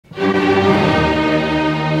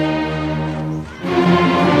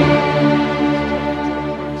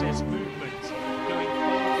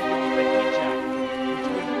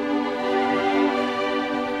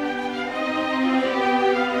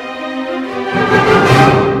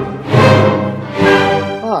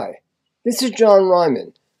This is John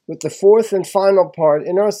Ryman with the fourth and final part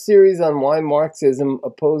in our series on why Marxism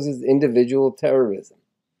opposes individual terrorism.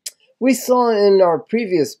 We saw in our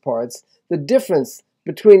previous parts the difference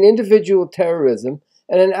between individual terrorism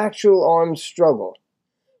and an actual armed struggle.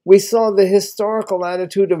 We saw the historical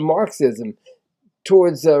attitude of Marxism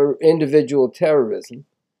towards individual terrorism,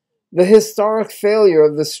 the historic failure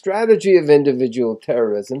of the strategy of individual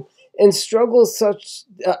terrorism in struggles such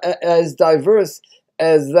as diverse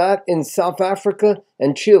as that in South Africa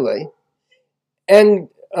and Chile, and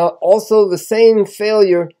also the same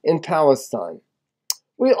failure in Palestine.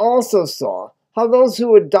 We also saw how those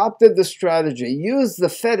who adopted the strategy used the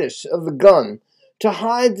fetish of the gun to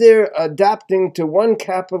hide their adapting to one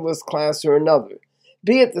capitalist class or another,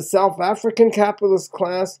 be it the South African capitalist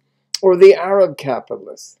class or the Arab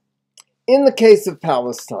capitalists. In the case of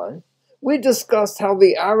Palestine, we discussed how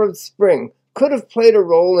the Arab Spring could have played a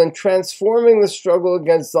role in transforming the struggle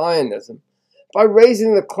against Zionism by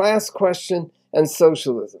raising the class question and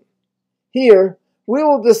socialism. Here, we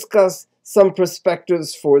will discuss some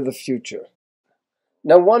perspectives for the future.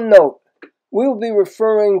 Now, one note, we will be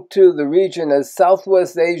referring to the region as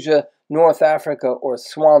Southwest Asia, North Africa, or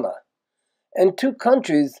SWANA, and two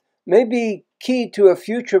countries may be key to a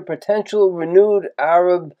future potential renewed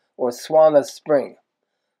Arab or SWANA Spring.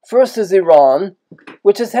 First is Iran,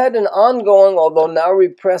 which has had an ongoing, although now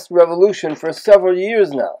repressed, revolution for several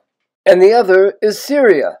years now. And the other is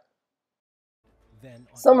Syria.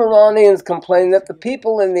 Some Iranians complain that the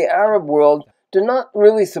people in the Arab world do not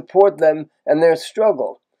really support them and their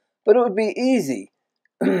struggle, but it would be easy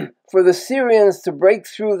for the Syrians to break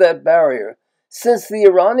through that barrier, since the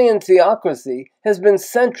Iranian theocracy has been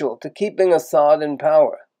central to keeping Assad in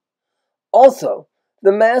power. Also,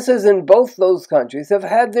 the masses in both those countries have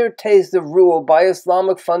had their taste of rule by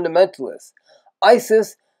Islamic fundamentalists,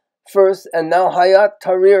 ISIS first and now Hayat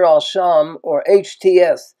Tahrir al-Sham, or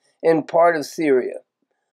HTS, in part of Syria.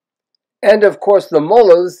 And of course the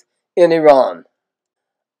mullahs in Iran.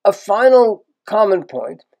 A final common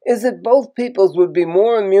point is that both peoples would be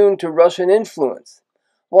more immune to Russian influence.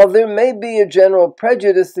 While there may be a general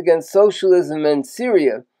prejudice against socialism in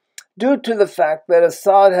Syria, due to the fact that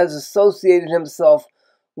Assad has associated himself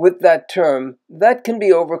with that term, that can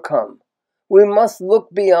be overcome. We must look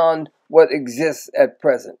beyond what exists at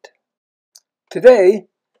present. Today,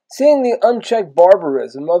 seeing the unchecked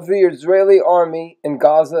barbarism of the Israeli army in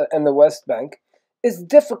Gaza and the West Bank, it's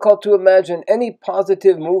difficult to imagine any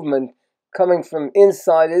positive movement coming from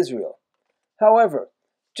inside Israel. However,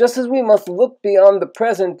 just as we must look beyond the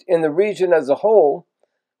present in the region as a whole,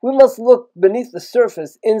 we must look beneath the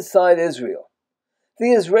surface inside Israel.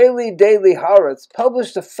 The Israeli daily Haaretz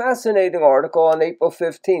published a fascinating article on April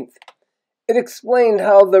 15th. It explained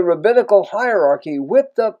how the rabbinical hierarchy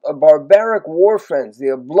whipped up a barbaric war frenzy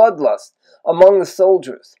of bloodlust among the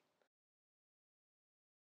soldiers.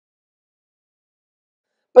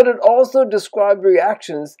 But it also described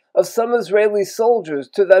reactions of some Israeli soldiers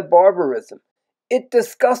to that barbarism. "It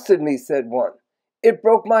disgusted me," said one. "It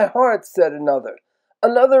broke my heart," said another.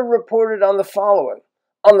 Another reported on the following: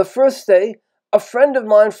 "On the first day, a friend of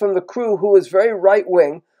mine from the crew who was very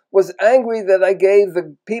right-wing was angry that I gave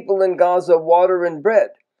the people in Gaza water and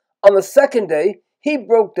bread. On the second day, he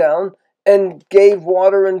broke down and gave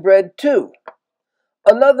water and bread too."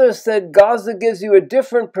 Another said, "Gaza gives you a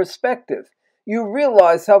different perspective. You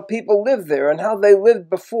realize how people live there and how they lived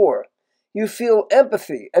before. You feel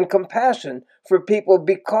empathy and compassion for people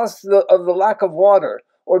because of the lack of water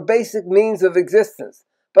or basic means of existence,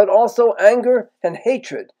 but also anger and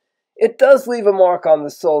hatred. It does leave a mark on the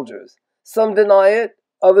soldiers. Some deny it,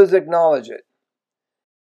 others acknowledge it."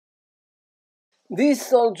 These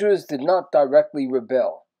soldiers did not directly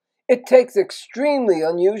rebel. It takes extremely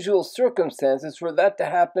unusual circumstances for that to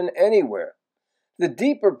happen anywhere. The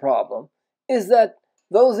deeper problem is that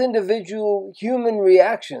those individual human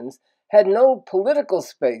reactions had no political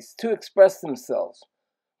space to express themselves.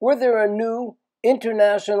 Were there a new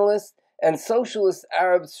internationalist and socialist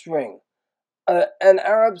Arab Spring, an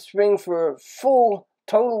Arab Spring for full,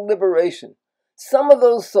 total liberation, some of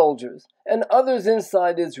those soldiers and others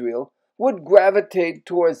inside Israel would gravitate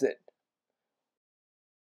towards it.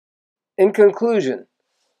 In conclusion,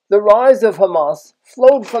 the rise of Hamas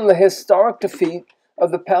flowed from the historic defeat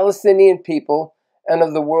of the Palestinian people and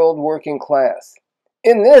of the world working class.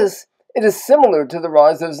 In this, it is similar to the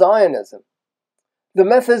rise of Zionism. The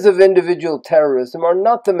methods of individual terrorism are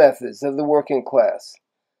not the methods of the working class.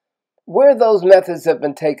 Where those methods have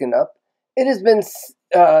been taken up, it has been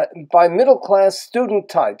by middle-class student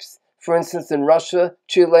types, for instance in Russia,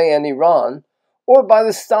 Chile, and Iran, or by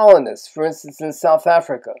the Stalinists, for instance in South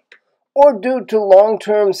Africa, or due to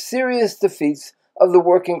long-term serious defeats of the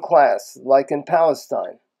working class, like in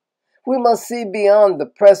Palestine. We must see beyond the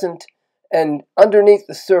present and underneath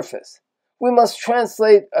the surface. We must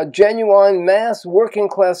translate a genuine mass working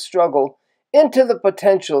class struggle into the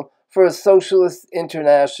potential for a socialist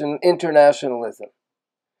internationalism.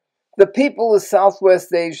 The people of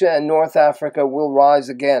Southwest Asia and North Africa will rise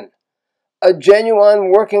again. A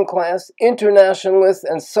genuine working class, internationalist,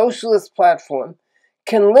 and socialist platform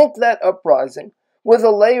can link that uprising with a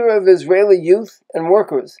layer of Israeli youth and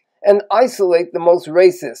workers and isolate the most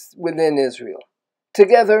racists within Israel.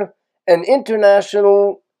 Together, an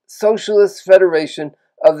international socialist federation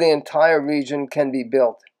of the entire region can be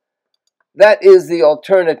built. That is the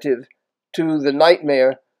alternative to the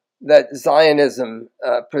nightmare that Zionism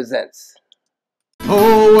presents.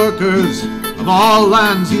 Oh, workers of all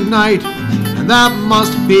lands unite, and that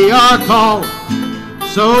must be our call.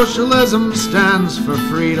 Socialism stands for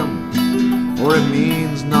freedom, or it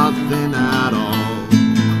means nothing at all.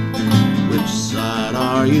 Which side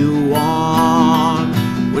are you on?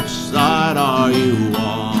 Which side are you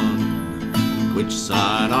on? Which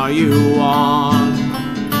side are you on?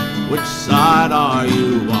 Which side are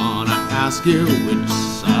you on? I ask you, which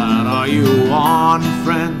side are you on,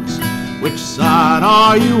 friends? Which side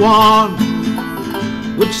are you on?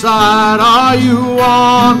 Which side are you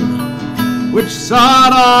on? Which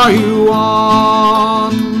side are you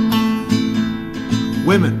on?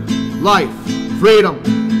 Women, life, freedom.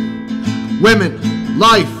 Women,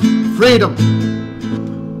 life, freedom.